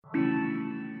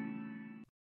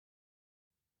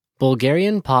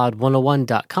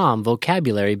BulgarianPod101.com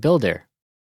Vocabulary Builder.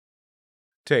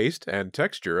 Taste and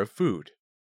texture of food.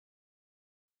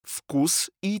 Вкус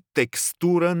и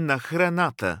текстура на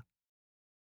храната.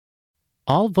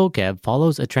 All vocab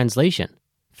follows a translation.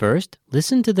 First,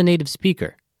 listen to the native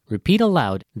speaker. Repeat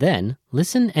aloud, then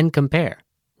listen and compare.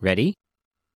 Ready?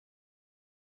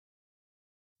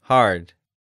 Hard,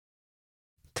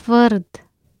 Твърд.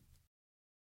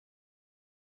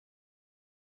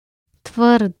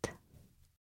 Твърд.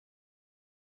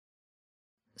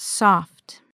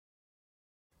 Soft.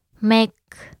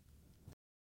 Мек.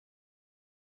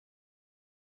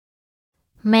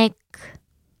 Мек.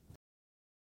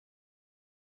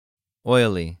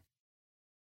 oily,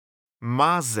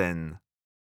 Мазен.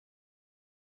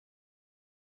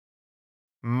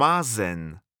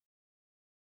 Мазен.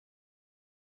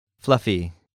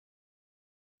 fluffy,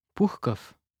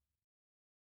 Пухкав.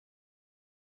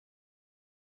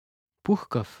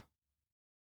 Пухкав.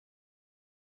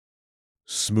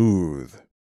 Smooth.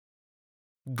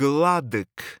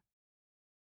 Гладък.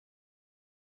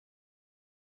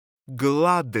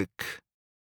 Гладък.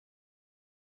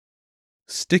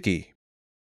 Sticky.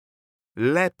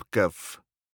 Лепкав.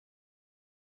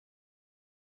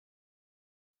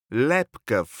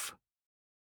 Лепкав.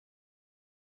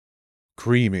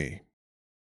 Creamy.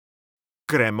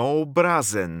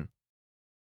 Кремообразен.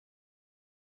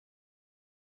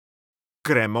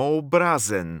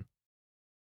 Кремообразен.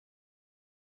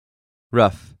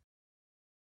 rough,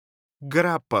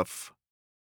 Грапав.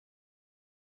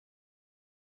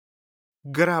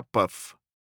 Грапав.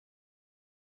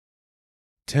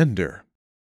 Tender.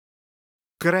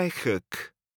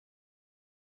 Крехък.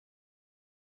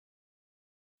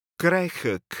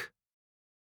 Крехък.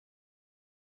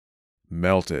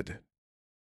 Melted.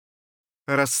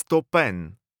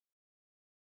 Разтопен.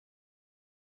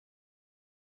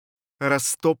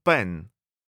 Разтопен.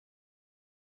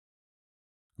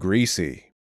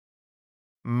 Greasy.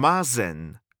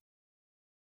 Мазен.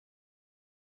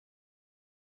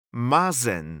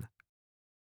 Мазен.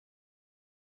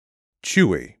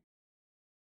 Chewy.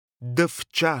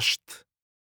 Дъвчащ.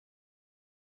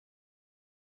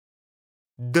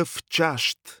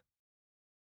 Дъвчащ.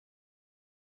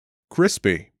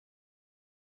 Crispy.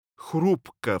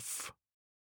 Хрупкав.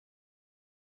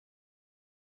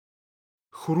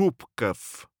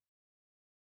 Хрупкав.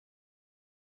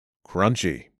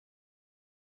 Crunchy.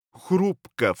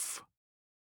 Хрупкав.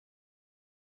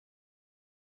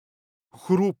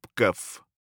 Хрупкав.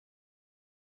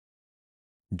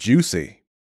 Juicy.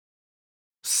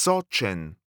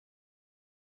 Сочен.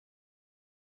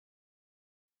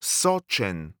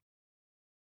 Сочен.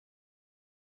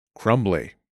 Crumbly.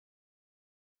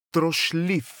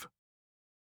 Трошлив.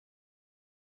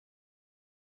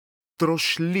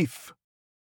 Трошлив.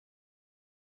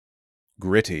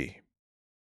 Gritty.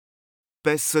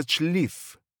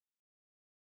 Песъчлив.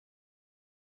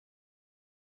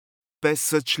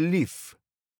 Песъчлив.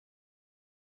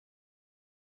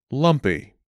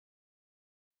 Lumpy.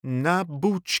 На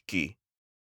бучки.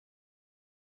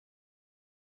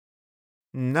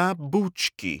 На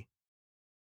бучки.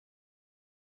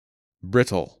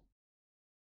 Brittle.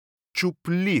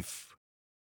 Чуплив.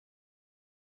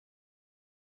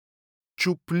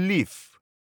 Чуплив.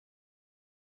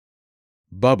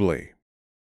 Bubbly.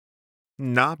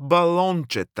 На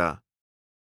балончета.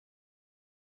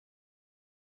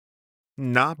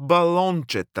 На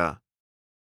балончета.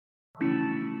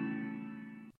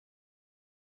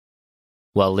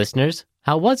 Well, listeners,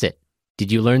 how was it?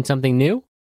 Did you learn something new?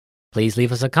 Please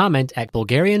leave us a comment at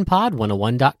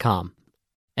BulgarianPod101.com.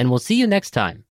 And we'll see you next time.